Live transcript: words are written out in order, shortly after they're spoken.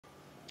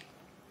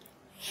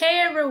Hey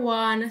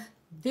everyone,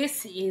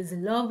 this is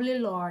Lovely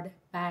Lord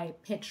by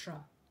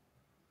Petra.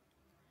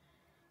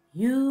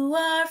 You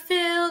are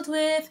filled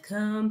with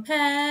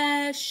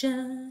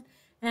compassion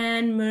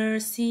and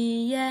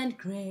mercy and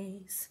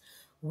grace,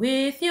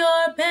 with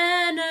your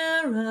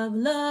banner of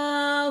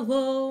love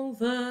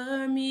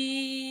over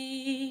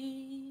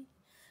me.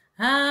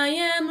 I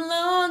am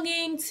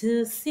longing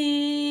to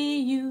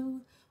see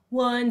you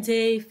one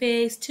day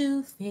face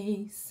to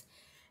face,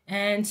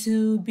 and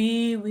to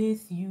be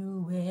with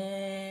you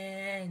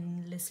endlessly.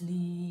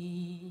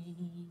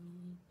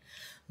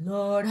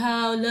 Lord,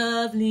 how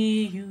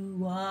lovely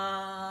you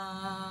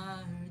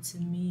are to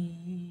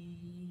me.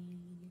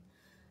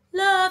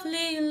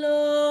 Lovely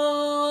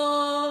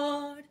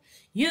Lord,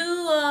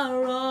 you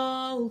are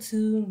all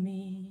to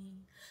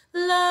me.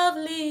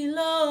 Lovely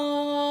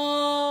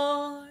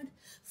Lord,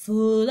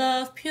 full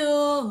of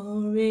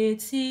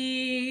purity,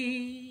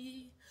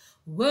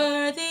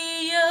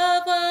 worthy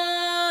of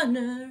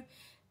honor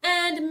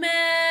and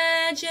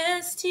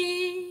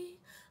majesty.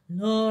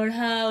 Lord,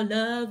 how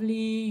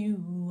lovely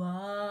you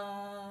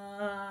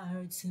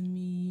are to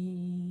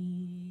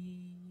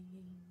me.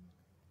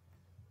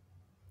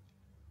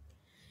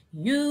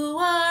 You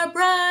are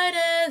bright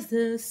as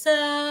the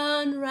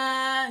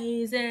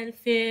sunrise and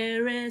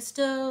fairest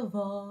of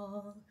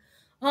all.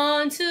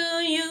 Unto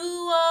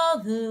you all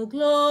the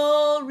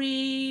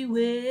glory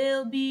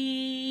will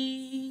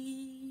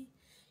be.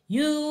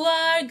 You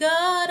are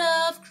God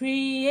of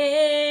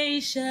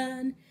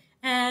creation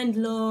and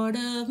Lord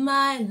of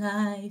my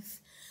life.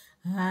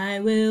 I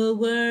will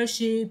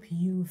worship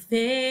you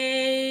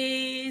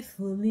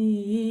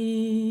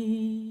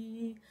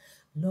faithfully.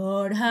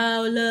 Lord,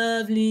 how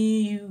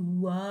lovely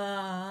you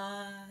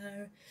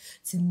are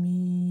to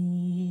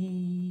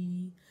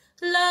me.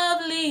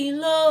 Lovely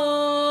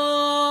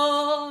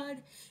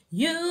Lord,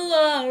 you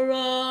are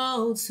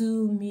all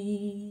to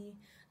me.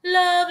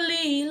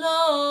 Lovely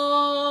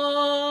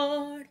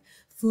Lord,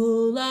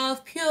 full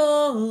of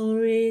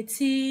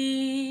purity,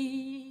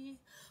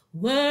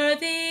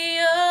 worthy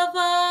of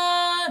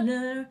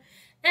honor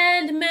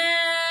and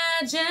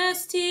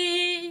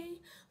majesty.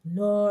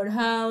 Lord,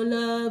 how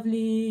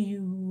lovely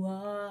you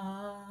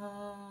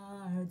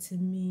are to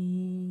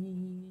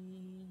me.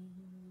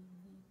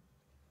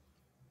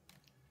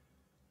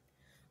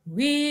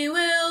 We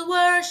will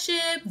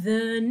worship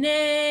the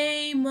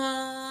name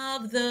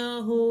of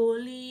the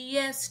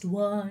holiest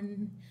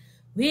one.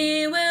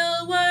 We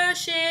will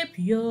worship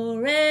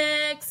your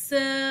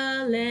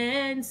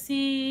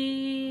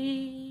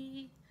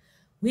excellency.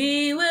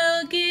 We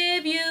will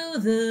give you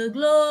the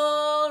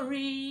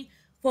glory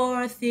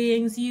for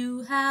things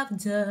you have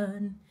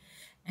done,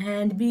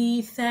 and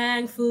be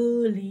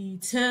thankful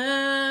eternally.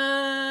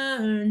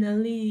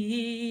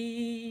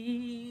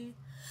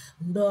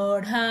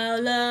 Lord, how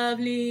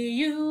lovely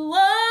you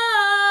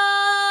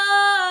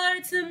are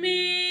to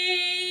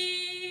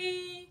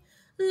me.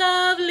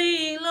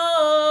 Lovely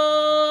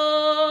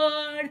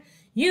Lord,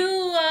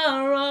 you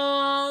are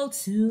all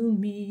to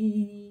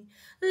me.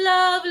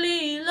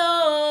 Lovely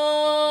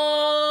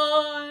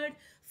Lord,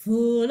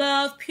 full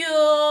of purity,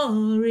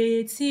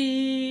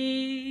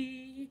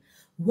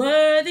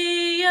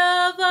 worthy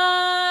of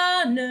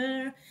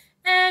honor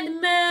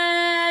and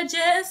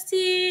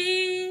majesty.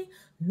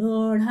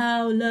 Lord,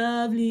 how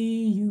lovely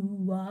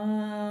you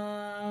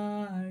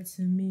are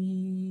to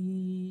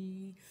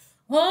me.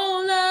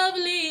 Oh,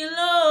 lovely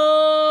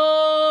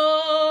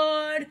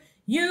Lord,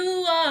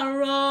 you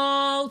are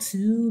all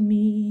to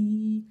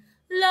me.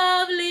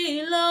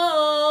 Lovely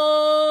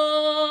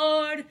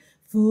Lord,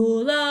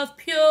 full of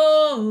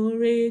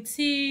purity,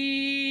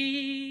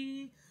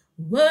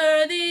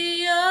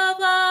 worthy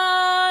of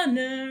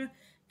honor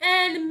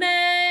and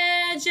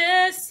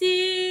majesty.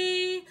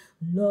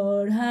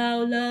 Lord,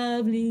 how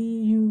lovely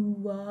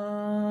you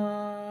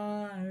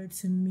are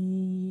to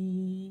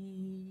me.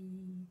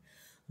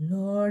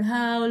 Lord,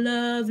 how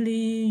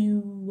lovely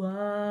you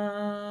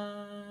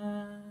are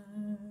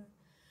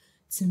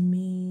to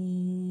me.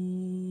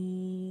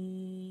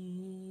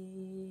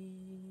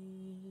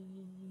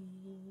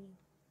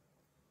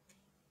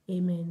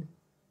 Amen.